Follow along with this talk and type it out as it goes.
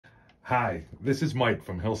Hi, this is Mike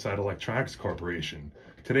from Hillside Electronics Corporation.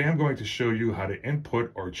 Today I'm going to show you how to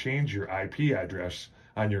input or change your IP address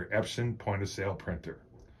on your Epson point-of-sale printer.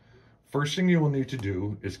 First thing you will need to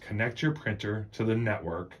do is connect your printer to the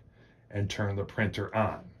network and turn the printer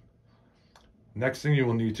on. Next thing you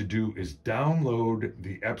will need to do is download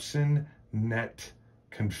the Epson Net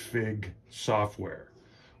Config software,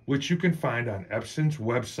 which you can find on Epson's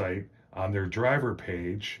website on their driver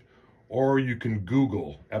page, or you can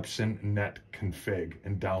Google Epson Net Config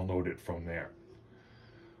and download it from there.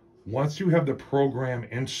 Once you have the program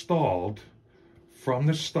installed, from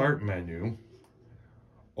the Start menu,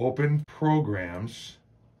 open Programs,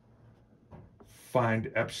 find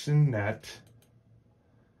Epson Net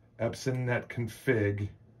Config,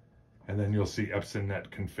 and then you'll see Epson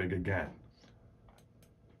Net Config again.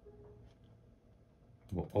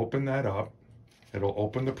 We'll open that up. It'll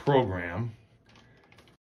open the program,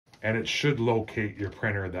 and it should locate your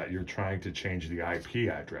printer that you're trying to change the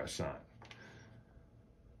IP address on.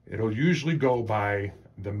 It'll usually go by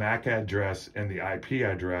the MAC address and the IP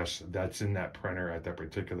address that's in that printer at that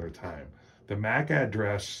particular time. The MAC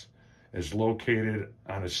address is located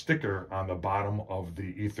on a sticker on the bottom of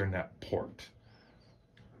the Ethernet port.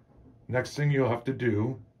 Next thing you'll have to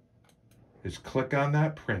do is click on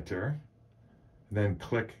that printer, then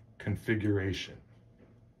click Configuration.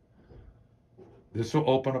 This will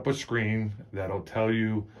open up a screen that'll tell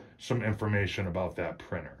you some information about that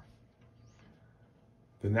printer.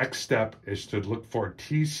 The next step is to look for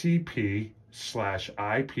TCP/IP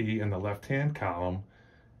in the left-hand column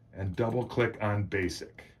and double-click on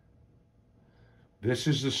Basic. This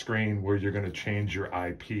is the screen where you're going to change your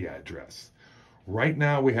IP address. Right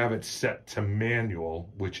now we have it set to manual,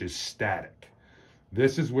 which is static.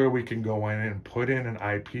 This is where we can go in and put in an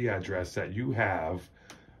IP address that you have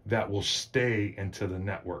that will stay into the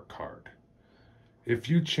network card. If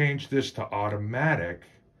you change this to automatic,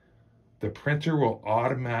 the printer will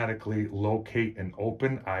automatically locate an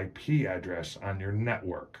open IP address on your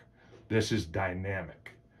network. This is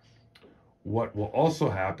dynamic. What will also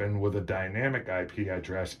happen with a dynamic IP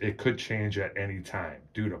address, it could change at any time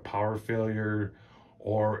due to power failure,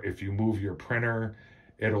 or if you move your printer,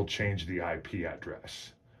 it'll change the IP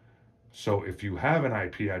address. So if you have an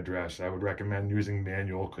IP address, I would recommend using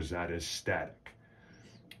manual because that is static.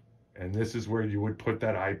 And this is where you would put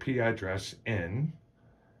that IP address in.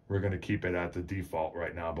 We're going to keep it at the default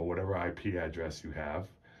right now, but whatever IP address you have.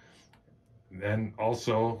 Then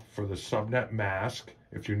also for the subnet mask,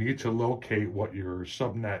 if you need to locate what your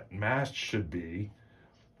subnet mask should be,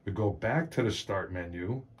 we go back to the Start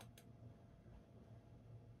menu,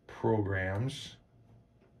 Programs,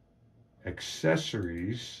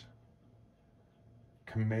 Accessories,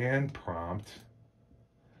 Command Prompt,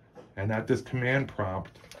 and at this command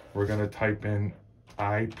prompt, we're going to type in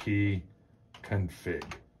IP config.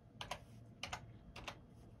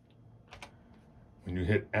 When you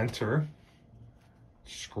hit enter,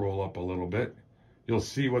 scroll up a little bit, you'll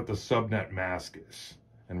see what the subnet mask is.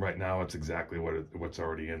 And right now it's exactly what's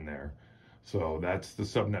already in there. So that's the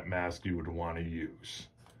subnet mask you would want to use.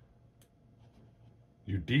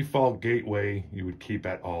 Your default gateway you would keep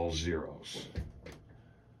at all zeros.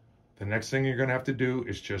 The next thing you're going to have to do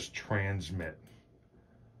is just transmit.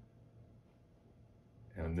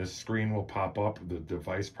 And this screen will pop up, the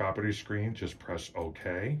device property screen. Just press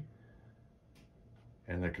OK.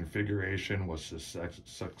 And the configuration was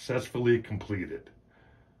successfully completed.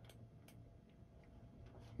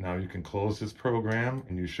 Now you can close this program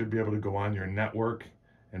and you should be able to go on your network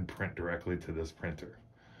and print directly to this printer.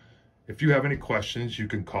 If you have any questions, you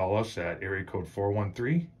can call us at area code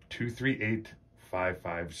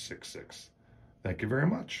 413-238-5566. Thank you very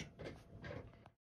much.